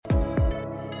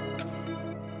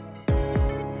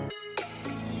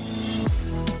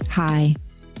Hi,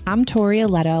 I'm Tori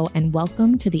Aletto, and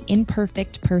welcome to the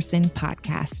Imperfect Person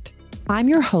podcast. I'm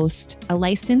your host, a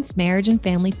licensed marriage and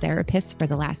family therapist for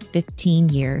the last 15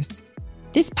 years.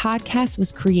 This podcast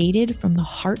was created from the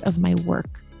heart of my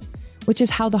work, which is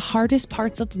how the hardest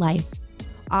parts of life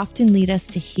often lead us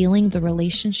to healing the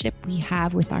relationship we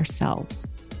have with ourselves.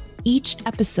 Each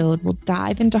episode will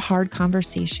dive into hard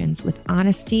conversations with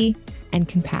honesty and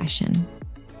compassion.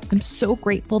 I'm so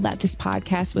grateful that this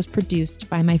podcast was produced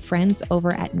by my friends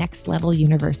over at Next Level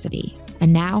University.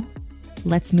 And now,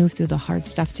 let's move through the hard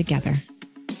stuff together.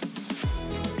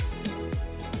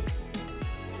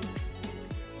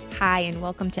 Hi, and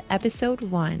welcome to episode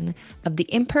 1 of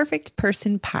the Imperfect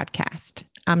Person podcast.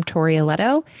 I'm Tori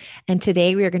Aletto, and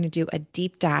today we are going to do a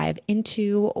deep dive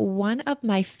into one of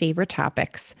my favorite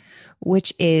topics,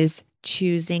 which is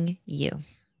choosing you.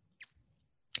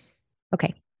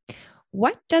 Okay.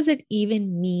 What does it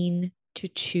even mean to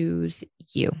choose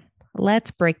you? Let's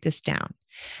break this down.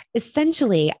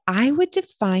 Essentially, I would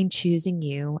define choosing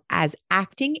you as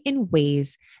acting in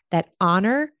ways that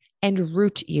honor and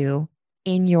root you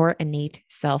in your innate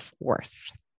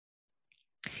self-worth.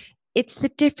 It's the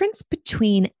difference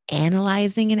between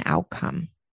analyzing an outcome,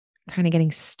 kind of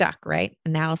getting stuck, right?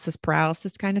 Analysis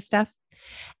paralysis kind of stuff,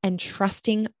 and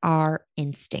trusting our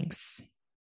instincts.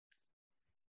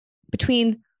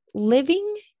 Between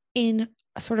living in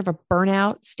a sort of a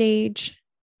burnout stage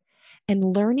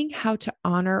and learning how to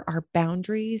honor our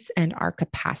boundaries and our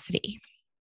capacity.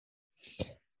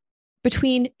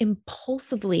 Between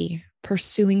impulsively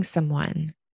pursuing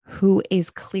someone who is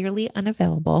clearly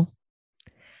unavailable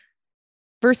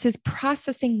versus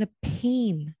processing the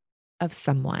pain of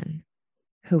someone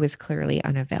who is clearly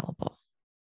unavailable.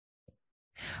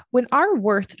 When our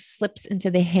worth slips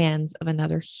into the hands of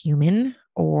another human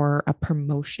or a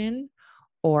promotion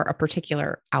or a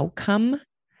particular outcome,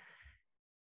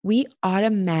 we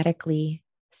automatically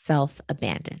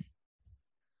self-abandon.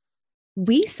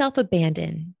 We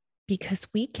self-abandon because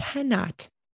we cannot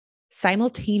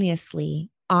simultaneously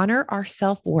honor our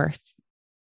self-worth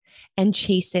and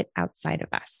chase it outside of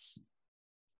us.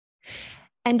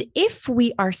 And if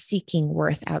we are seeking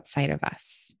worth outside of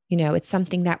us, it's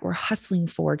something that we're hustling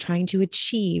for, trying to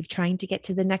achieve, trying to get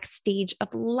to the next stage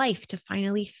of life to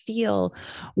finally feel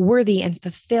worthy and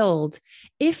fulfilled.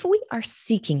 If we are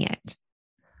seeking it,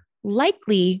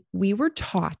 likely we were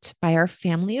taught by our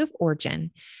family of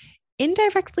origin,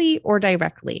 indirectly or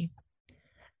directly,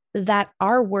 that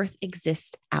our worth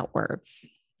exists outwards.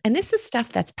 And this is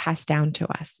stuff that's passed down to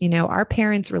us. Our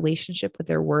parents' relationship with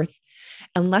their worth,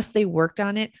 unless they worked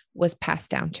on it, was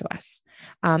passed down to us.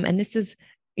 And this is,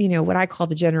 what I call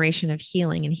the generation of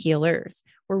healing and healers.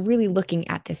 We're really looking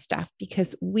at this stuff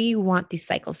because we want these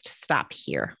cycles to stop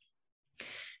here.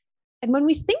 And when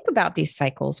we think about these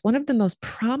cycles, one of the most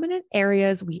prominent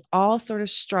areas we all sort of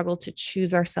struggle to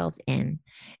choose ourselves in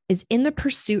is in the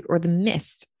pursuit or the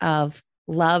midst of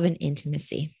love and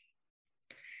intimacy.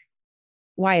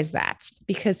 Why is that?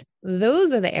 Because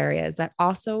those are the areas that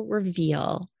also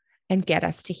reveal and get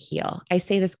us to heal. I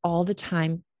say this all the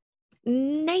time.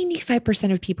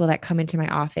 95% of people that come into my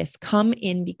office come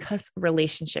in because of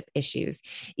relationship issues.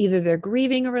 Either they're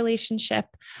grieving a relationship,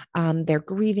 they're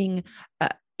grieving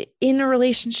in a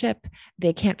relationship,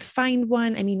 they can't find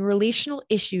one. Relational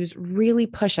issues really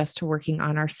push us to working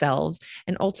on ourselves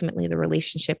and ultimately the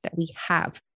relationship that we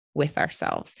have with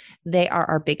ourselves. They are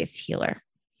our biggest healer.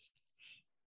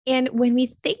 And when we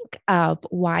think of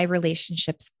why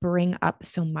relationships bring up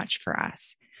so much for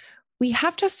us, we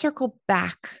have to circle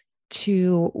back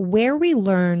to where we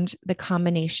learned the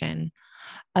combination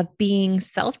of being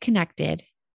self-connected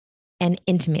and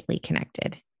intimately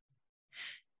connected.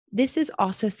 This is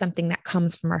also something that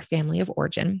comes from our family of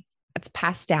origin. That's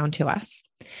passed down to us.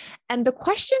 And the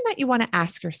question that you want to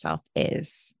ask yourself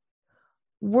is,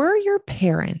 were your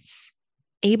parents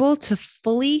able to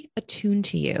fully attune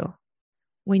to you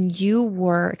when you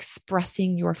were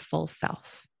expressing your full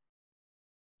self?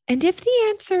 And if the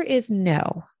answer is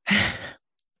no,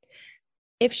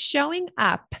 if showing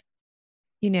up,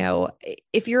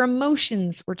 if your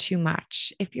emotions were too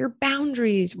much, if your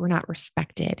boundaries were not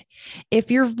respected,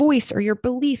 if your voice or your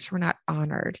beliefs were not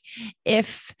honored,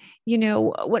 if,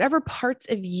 whatever parts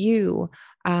of you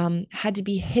had to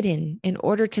be hidden in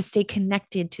order to stay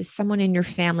connected to someone in your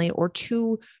family or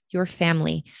to your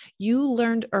family, you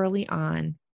learned early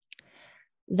on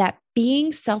that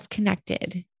being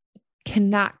self-connected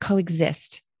cannot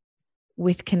coexist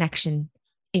with connection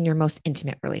in your most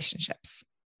intimate relationships.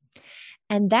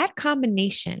 And that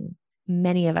combination,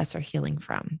 many of us are healing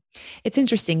from. It's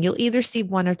interesting. You'll either see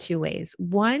one or two ways.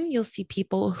 One, you'll see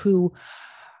people who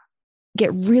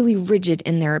get really rigid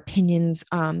in their opinions,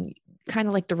 kind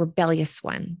of like the rebellious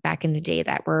one back in the day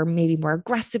that were maybe more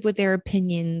aggressive with their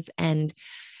opinions and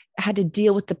had to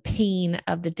deal with the pain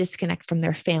of the disconnect from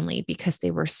their family because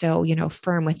they were so,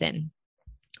 firm within.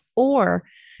 Or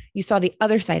you saw the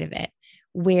other side of it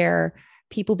where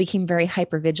people became very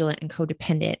hypervigilant and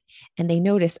codependent. And they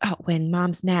noticed, oh, when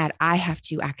mom's mad, I have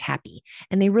to act happy.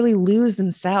 And they really lose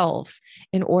themselves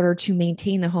in order to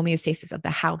maintain the homeostasis of the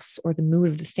house or the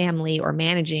mood of the family or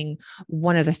managing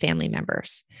one of the family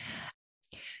members.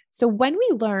 So when we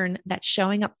learn that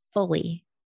showing up fully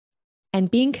and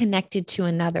being connected to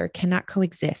another cannot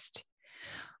coexist,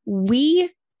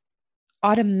 we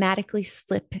automatically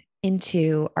slip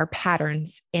into our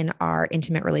patterns in our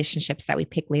intimate relationships that we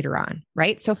pick later on,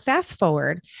 right? So fast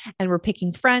forward and we're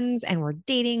picking friends and we're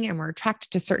dating and we're attracted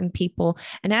to certain people.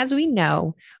 And as we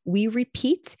know, we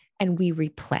repeat and we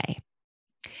replay.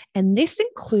 And this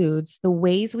includes the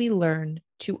ways we learn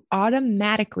to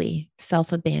automatically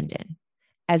self-abandon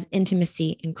as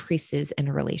intimacy increases in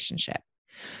a relationship.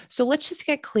 So let's just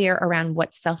get clear around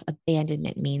what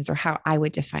self-abandonment means or how I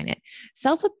would define it.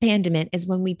 Self-abandonment is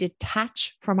when we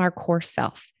detach from our core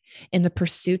self in the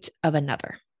pursuit of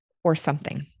another or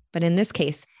something, but in this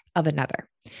case, of another.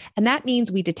 And that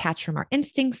means we detach from our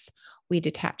instincts, we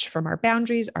detach from our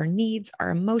boundaries, our needs, our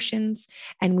emotions,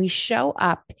 and we show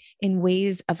up in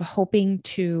ways of hoping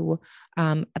to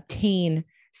obtain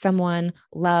someone,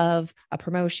 love, a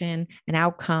promotion, an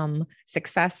outcome,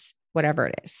 success, whatever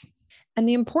it is. And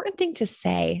the important thing to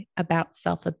say about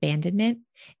self-abandonment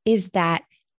is that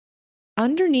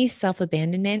underneath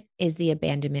self-abandonment is the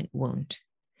abandonment wound.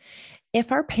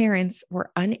 If our parents were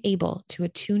unable to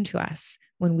attune to us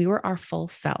when we were our full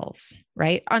selves,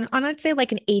 right? On I'd say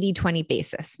like an 80-20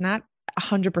 basis, not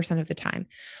 100% of the time.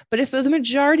 But if for the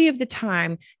majority of the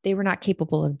time they were not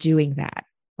capable of doing that,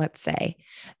 let's say,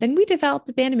 then we develop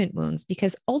abandonment wounds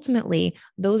because ultimately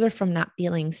those are from not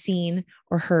feeling seen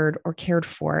or heard or cared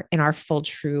for in our full,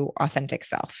 true, authentic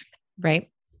self, right?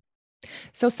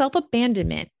 So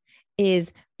self-abandonment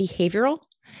is behavioral,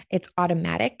 it's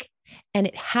automatic, and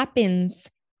it happens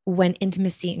when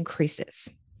intimacy increases.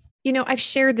 I've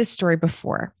shared this story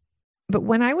before, but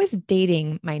when I was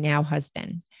dating my now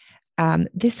husband,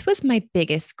 this was my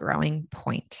biggest growing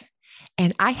point.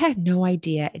 And I had no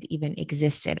idea it even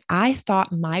existed. I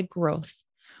thought my growth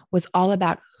was all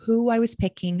about who I was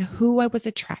picking, who I was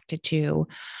attracted to,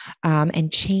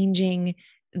 and changing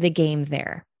the game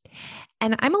there.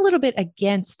 And I'm a little bit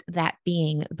against that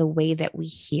being the way that we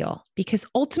heal, because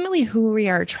ultimately who we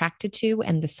are attracted to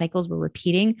and the cycles we're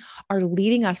repeating are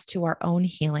leading us to our own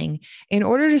healing in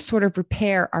order to sort of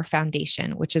repair our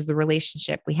foundation, which is the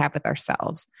relationship we have with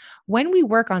ourselves. When we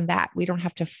work on that, we don't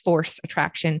have to force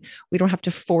attraction. We don't have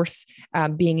to force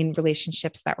being in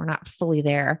relationships that we're not fully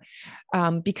there,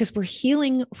 because we're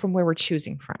healing from where we're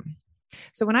choosing from.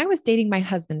 So when I was dating my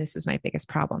husband, this was my biggest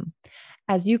problem.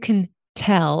 As you can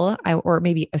tell, or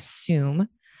maybe assume,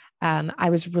 I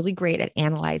was really great at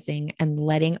analyzing and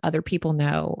letting other people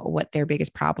know what their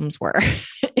biggest problems were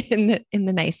in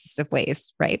the nicest of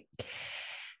ways, right?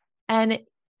 And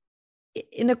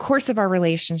in the course of our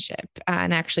relationship,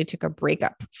 and actually took a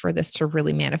breakup for this to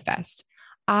really manifest,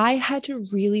 I had to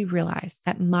really realize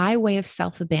that my way of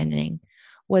self-abandoning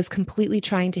was completely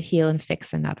trying to heal and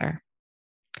fix another.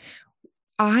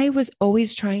 I was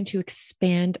always trying to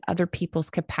expand other people's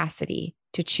capacity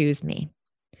to choose me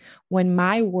when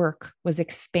my work was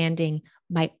expanding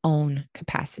my own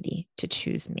capacity to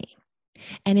choose me.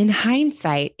 And in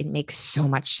hindsight, it makes so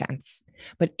much sense.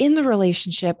 But in the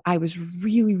relationship, I was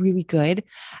really, really good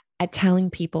at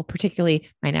telling people, particularly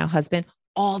my now husband,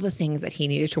 all the things that he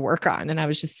needed to work on. And I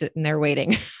was just sitting there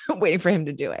waiting, waiting for him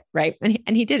to do it. Right.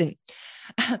 And he didn't.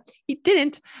 He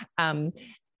didn't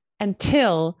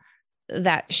until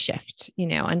that shift,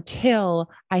 until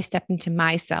I stepped into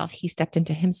myself, he stepped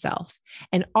into himself,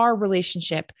 and our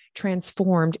relationship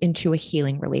transformed into a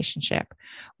healing relationship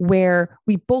where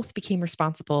we both became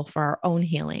responsible for our own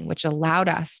healing, which allowed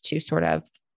us to sort of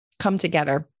come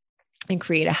together and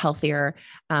create a healthier,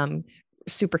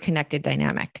 super connected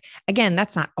dynamic. Again,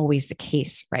 that's not always the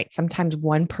case, right? Sometimes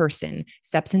one person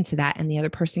steps into that and the other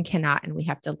person cannot, and we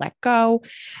have to let go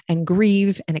and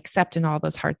grieve and accept and all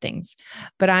those hard things.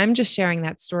 But I'm just sharing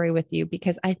that story with you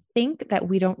because I think that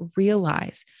we don't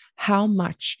realize how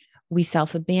much we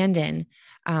self-abandon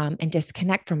and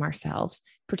disconnect from ourselves,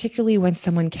 particularly when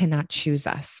someone cannot choose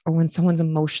us or when someone's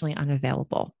emotionally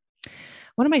unavailable.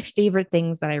 One of my favorite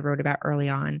things that I wrote about early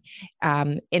on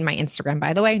in my Instagram,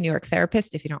 by the way, New York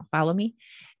Therapist, if you don't follow me,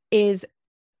 is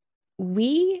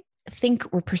we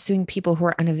think we're pursuing people who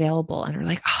are unavailable and are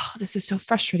like, oh, this is so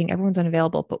frustrating. Everyone's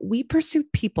unavailable. But we pursue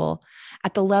people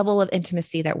at the level of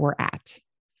intimacy that we're at.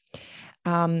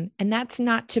 And that's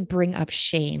not to bring up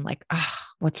shame, like, oh,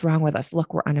 what's wrong with us?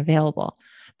 Look, we're unavailable.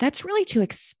 That's really to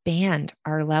expand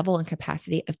our level and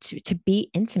capacity to be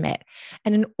intimate.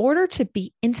 And in order to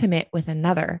be intimate with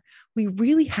another, we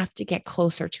really have to get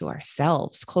closer to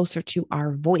ourselves, closer to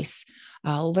our voice,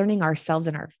 learning ourselves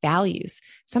and our values.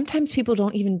 Sometimes people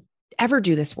don't even ever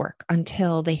do this work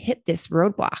until they hit this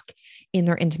roadblock in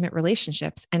their intimate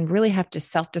relationships and really have to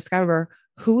self-discover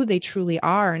who they truly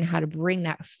are and how to bring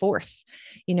that forth,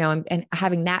 and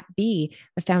having that be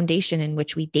the foundation in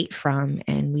which we date from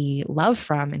and we love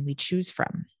from and we choose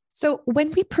from. So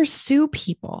when we pursue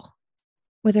people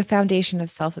with a foundation of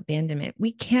self-abandonment,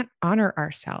 we can't honor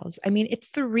ourselves. I mean, it's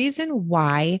the reason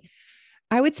why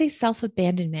I would say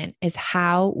self-abandonment is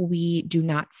how we do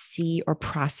not see or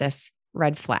process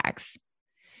red flags.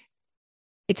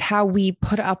 It's how we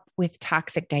put up with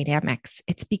toxic dynamics.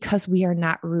 It's because we are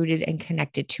not rooted and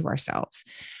connected to ourselves.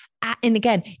 And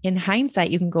again, in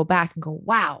hindsight, you can go back and go,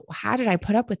 wow, how did I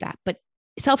put up with that? But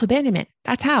self-abandonment,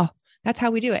 that's how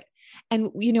we do it. And,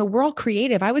 we're all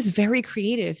creative. I was very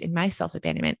creative in my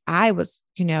self-abandonment. I was,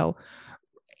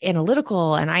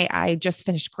 analytical, and I just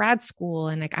finished grad school,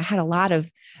 and I had a lot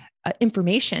of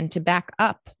information to back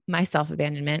up my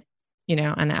self-abandonment.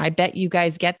 And I bet you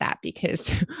guys get that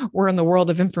because we're in the world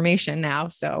of information now.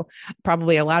 So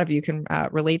probably a lot of you can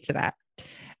relate to that.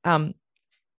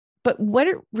 But what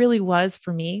it really was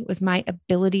for me was my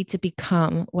ability to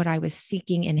become what I was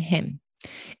seeking in him.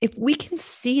 If we can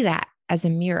see that as a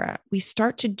mirror, we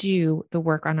start to do the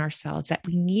work on ourselves that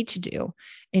we need to do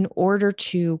in order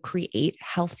to create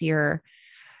healthier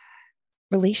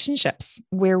relationships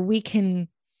where we can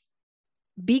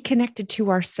be connected to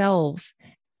ourselves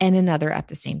and another at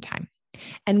the same time.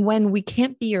 And when we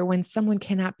can't be, or when someone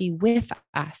cannot be with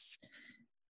us,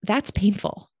 that's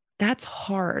painful. That's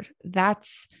hard.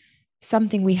 That's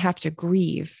something we have to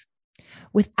grieve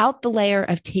without the layer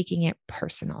of taking it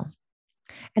personal.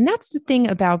 And that's the thing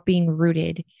about being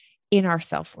rooted in our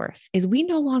self-worth, is we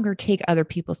no longer take other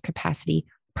people's capacity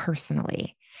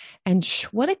personally. And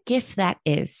what a gift that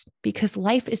is, because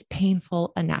life is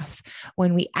painful enough.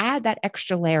 When we add that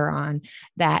extra layer on,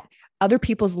 that other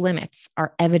people's limits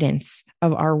are evidence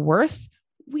of our worth,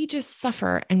 we just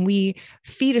suffer and we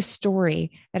feed a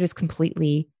story that is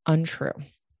completely untrue.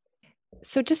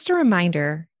 So just a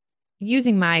reminder,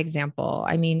 using my example,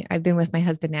 I mean, I've been with my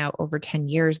husband now over 10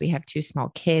 years. We have 2 small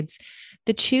kids.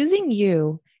 The choosing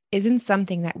you isn't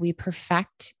something that we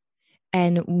perfect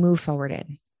and move forward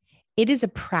in. It is a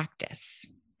practice.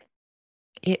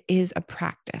 It is a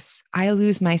practice. I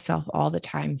lose myself all the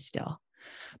time still,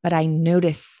 but I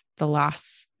notice the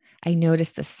loss. I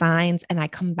notice the signs, and I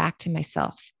come back to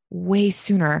myself way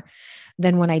sooner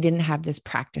than when I didn't have this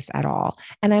practice at all.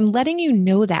 And I'm letting you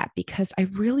know that because I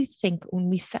really think when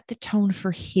we set the tone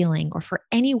for healing or for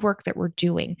any work that we're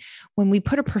doing, when we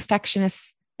put a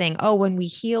perfectionist thing, oh, when we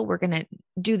heal, we're going to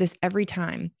do this every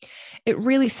time, it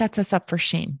really sets us up for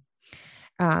shame,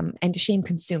 and shame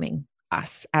consuming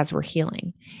us as we're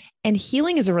healing. And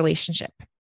healing is a relationship,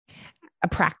 a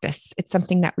practice. It's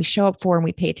something that we show up for and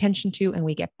we pay attention to, and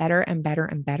we get better and better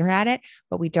and better at it,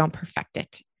 but we don't perfect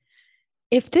it.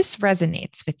 If this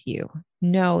resonates with you,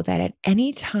 know that at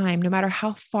any time, no matter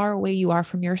how far away you are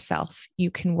from yourself,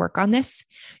 you can work on this,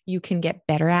 you can get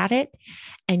better at it,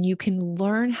 and you can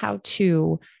learn how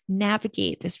to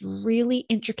navigate this really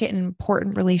intricate and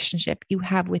important relationship you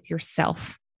have with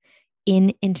yourself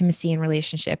in intimacy and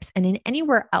relationships, and in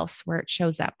anywhere else where it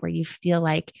shows up, where you feel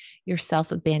like you're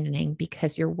self-abandoning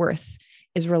because your worth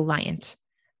is reliant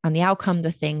on the outcome,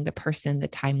 the thing, the person, the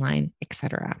timeline,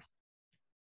 etc.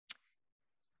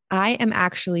 I am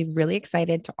actually really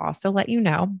excited to also let you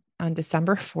know on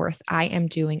December 4th, I am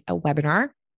doing a webinar.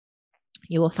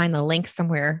 You will find the link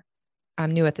somewhere.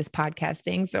 I'm new at this podcast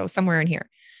thing, so somewhere in here.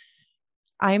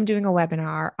 I am doing a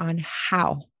webinar on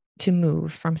how to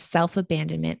move from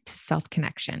self-abandonment to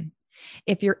self-connection.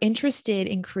 If you're interested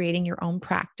in creating your own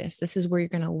practice, this is where you're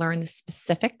going to learn the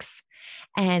specifics.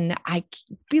 And I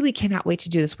really cannot wait to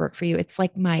do this work for you. It's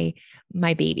like my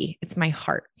baby. It's my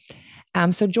heart.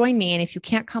 So join me. And if you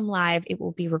can't come live, it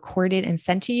will be recorded and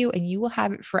sent to you, and you will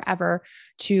have it forever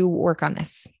to work on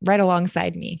this right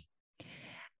alongside me.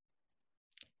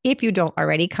 If you don't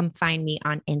already, come find me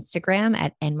on Instagram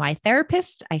at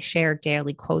NYTherapist. I share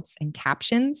daily quotes and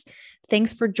captions.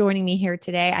 Thanks for joining me here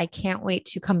today. I can't wait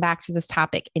to come back to this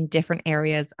topic in different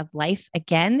areas of life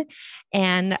again.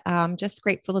 And just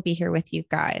grateful to be here with you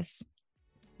guys.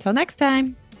 Till next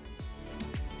time.